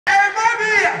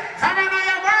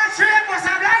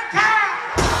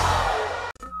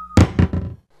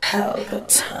Pelpa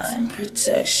time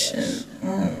protection.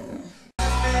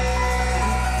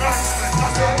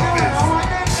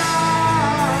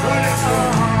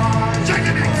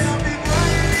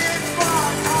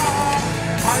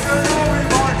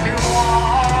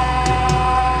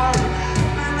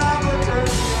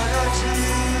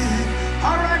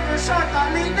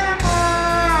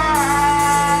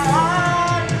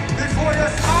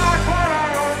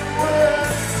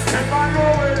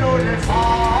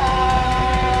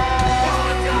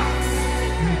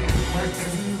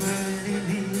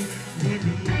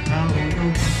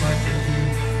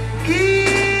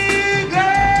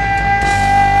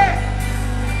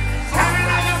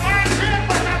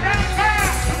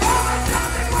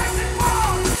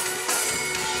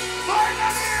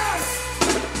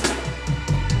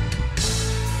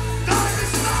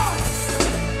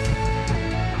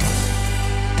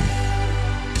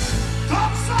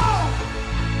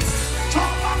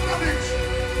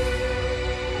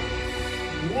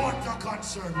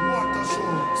 Water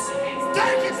shows.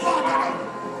 Take it, Sparta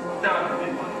Come!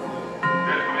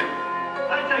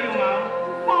 I tell you, Mom,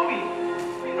 4 weeks,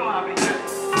 you know how we do.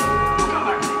 Come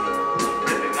back.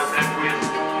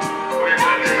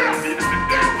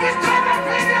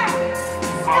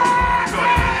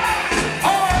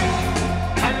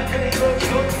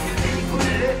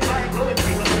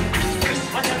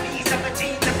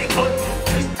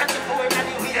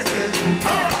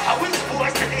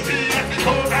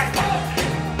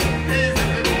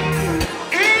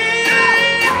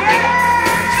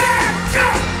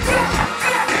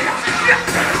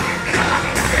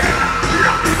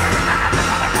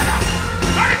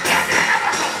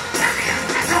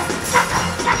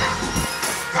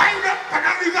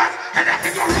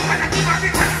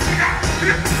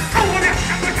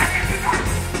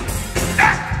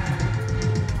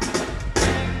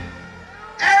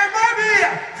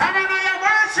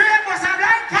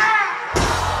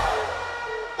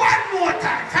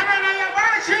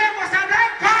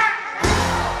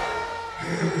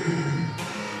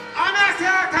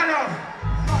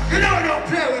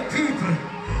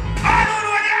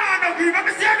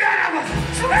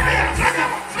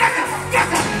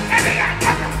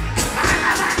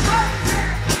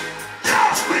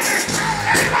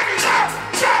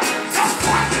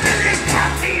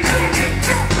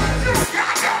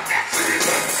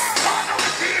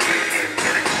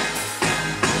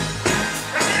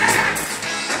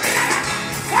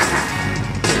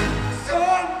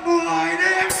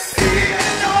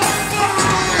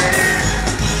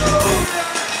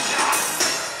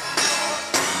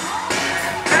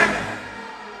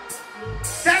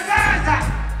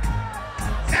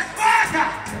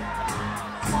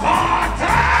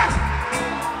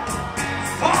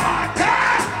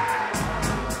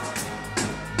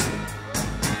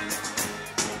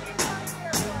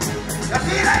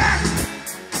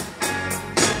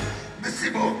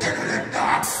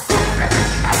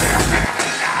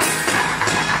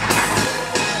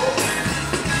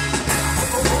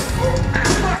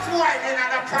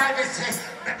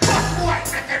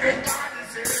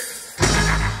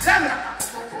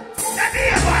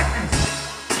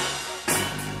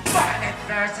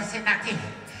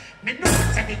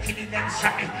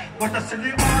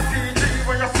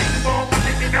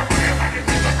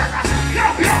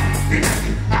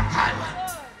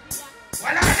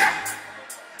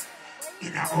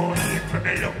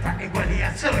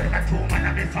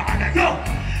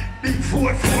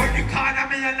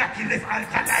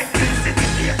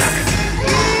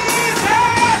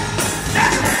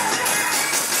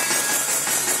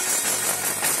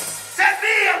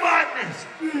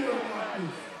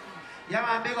 Yeah,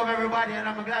 man, big up everybody, and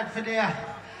I'm glad for the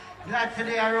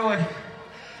road.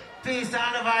 Peace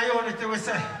and love our unity, we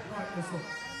say.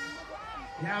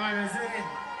 Yeah, man, it's it.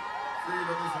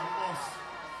 Freedom is a must.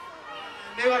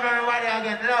 Big up everybody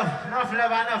again. Enough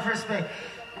love and enough respect.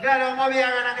 Glad I'm over here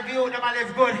and the view, them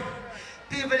live good.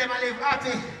 People, them live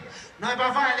happy. No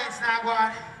violence now go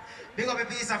on. Big up the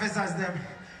peace officers, them.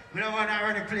 We don't want to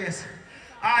run the place.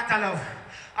 Heart of love.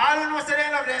 All who know say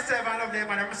they love themselves and love them,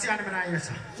 and I'm seeing them in here,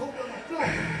 sir.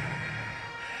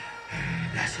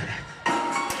 That's it.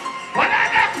 What are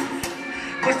they?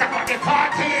 Mr. Bucky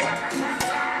Party.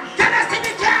 Can I see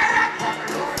the carrot?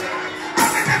 I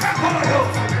will never go low.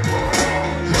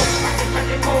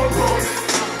 Everybody all over.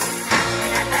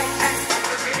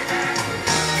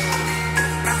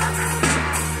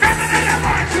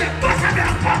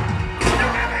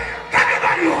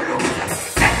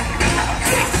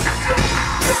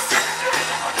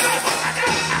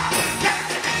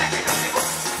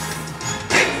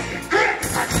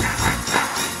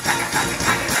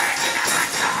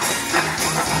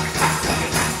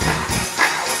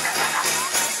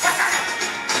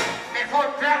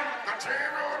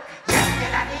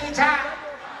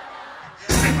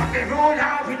 the road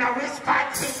out in a whisper,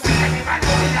 and if I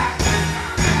know that,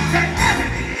 then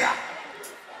everything here.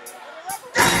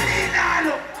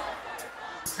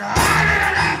 So I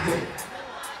don't like it.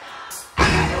 I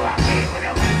don't know what people do.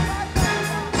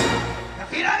 You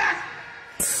feel that?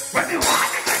 When you want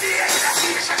it to be in the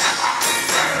future,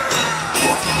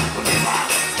 what you do, man?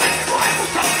 Boy,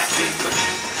 who's on the street?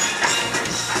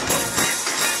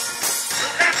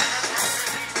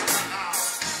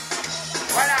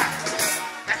 Voilà.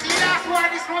 You see that one?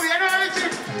 This movie, you know what it is?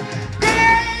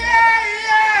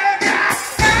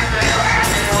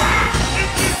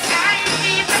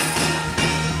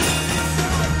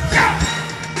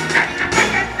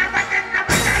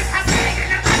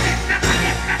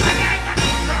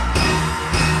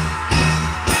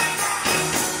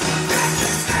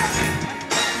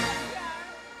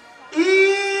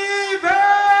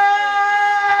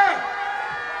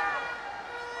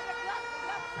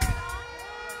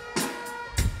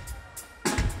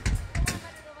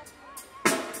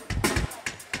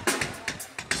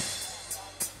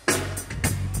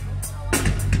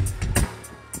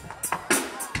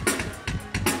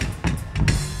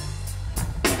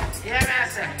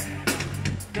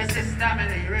 This is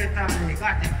family, real family,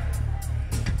 got it.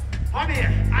 Come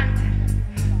here, auntie.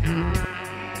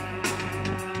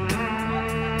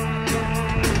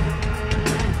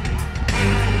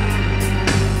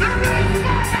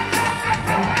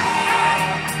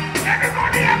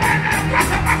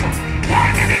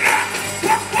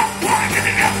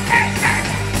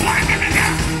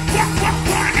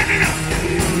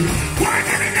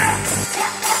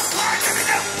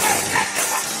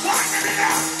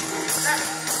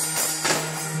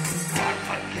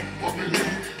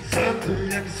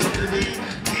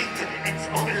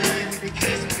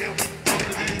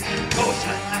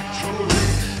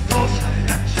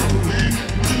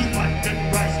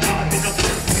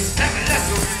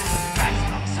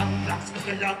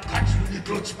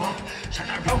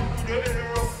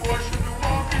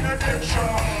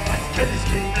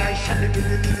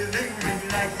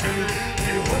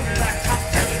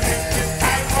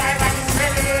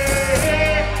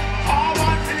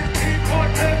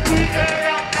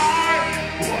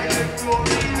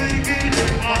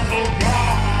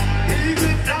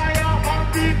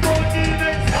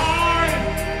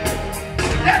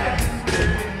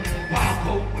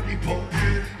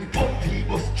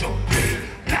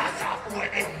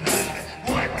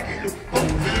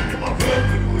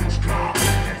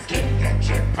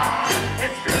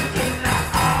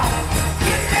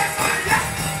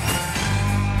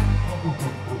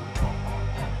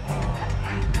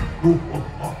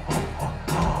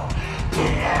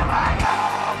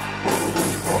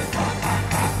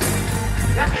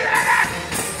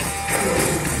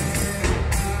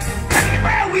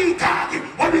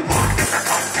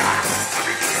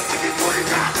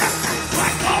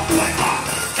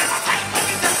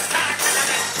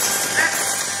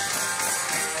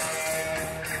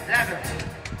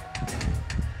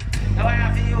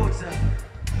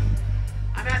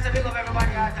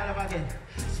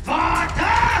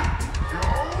 Sparta!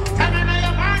 Tell me now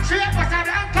your man shape was a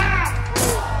danker.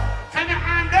 Tell me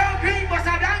hand green was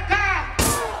a danker.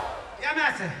 Yeah,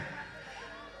 man.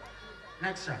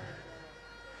 Next shot.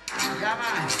 Yeah,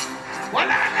 man. What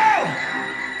I know?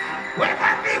 Where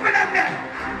my people up there?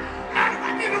 How do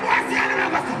my people want to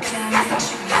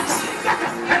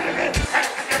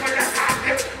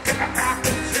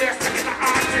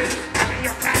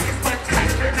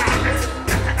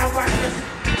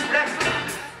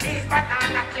see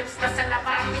banana clips to sell a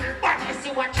market. But you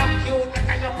see what you're cute, look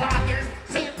at your pockets.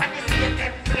 See if I see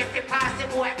them, if they pass it,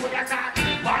 boy, with a zan.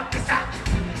 One piece of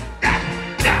that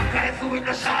guy who in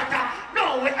the shelter.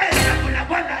 No, we ain't full of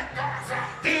bullet.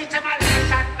 Teach them a little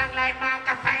shot, like Mark,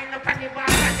 I find up on the bar,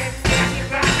 and then see the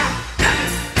brother.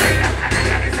 Bring up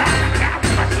and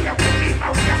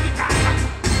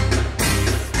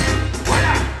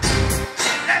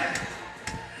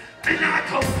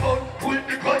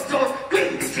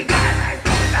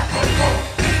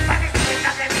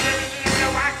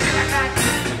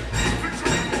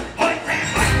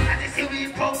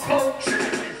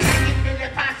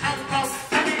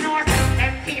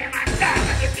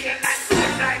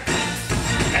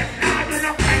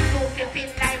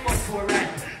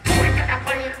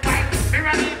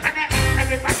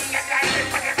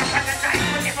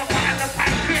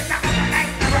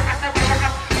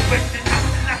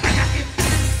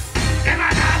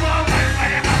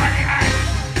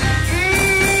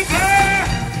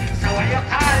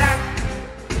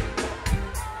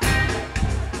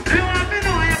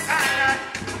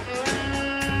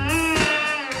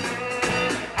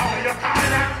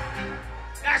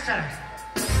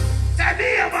say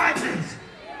be about this.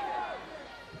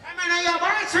 I mean, your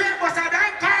voice ring was a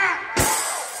damn car.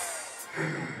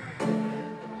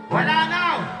 Well, I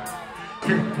know.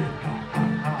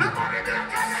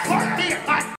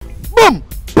 Boom!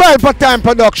 Pelpa Time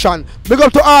production. Big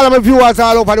up to all of my viewers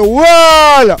all over the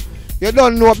world. You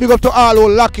don't know. Big up to all who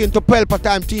lock into Pelpa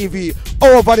Time TV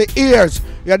over the years.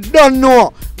 You don't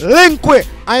know. Link with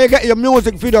and you get your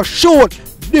music video shoot,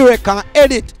 direct and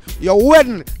edit. Your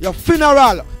wedding, your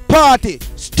funeral, party,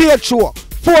 stage show,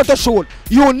 photo shoot,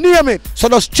 you name it. So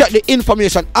just check the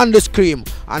information on the screen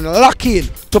and lock in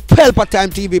to Pelpa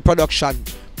Time TV production.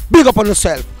 Big up on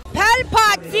yourself.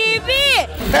 Pelpa TV!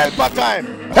 Pelpa Time!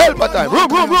 Pelpa Time!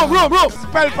 Room!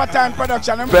 Pelpa Time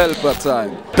production. Pelpa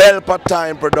Time. Pelpa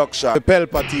Time production.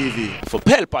 Pelpa TV. For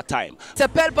Pelpa Time. It's a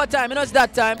Pelpa Time, you know it's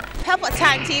that time. Pelpa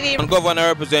Time TV. I'm governor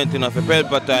representing of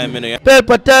Pelpa Time, you know.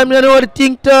 Pelpa Time, you know what the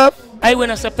thing tough? I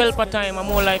when I say Pelpa Time, I'm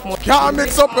more like more. Can't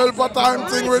mix up Pelpa Time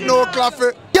thing with no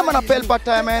coffee. Yeah, man, a Pelpa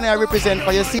Time, and I represent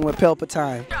for you. See, With Pelpa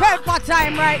Time. Pelpa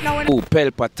Time right now. Oh,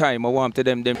 Pelpa Time, I want to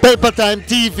them. Pelpa Time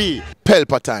TV.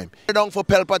 Pelpa Time. Down for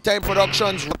Pelpa Time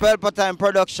Productions. Pelpa Time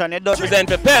production. It does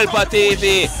Present for Pelpa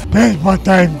TV. Pelpa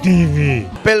Time TV.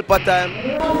 Pelpa Time.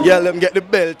 Yeah, let them get the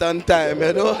belt on time,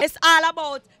 you know. It's all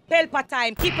about Pelpa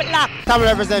Time. Keep it locked. Come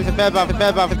represent for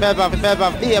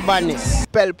Pelpa. Be a badness.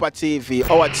 Pelpa TV,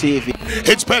 our TV.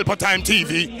 It's Pelpa Time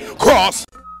TV. Cross.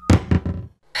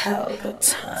 Pelpa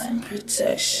Time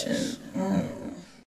protection.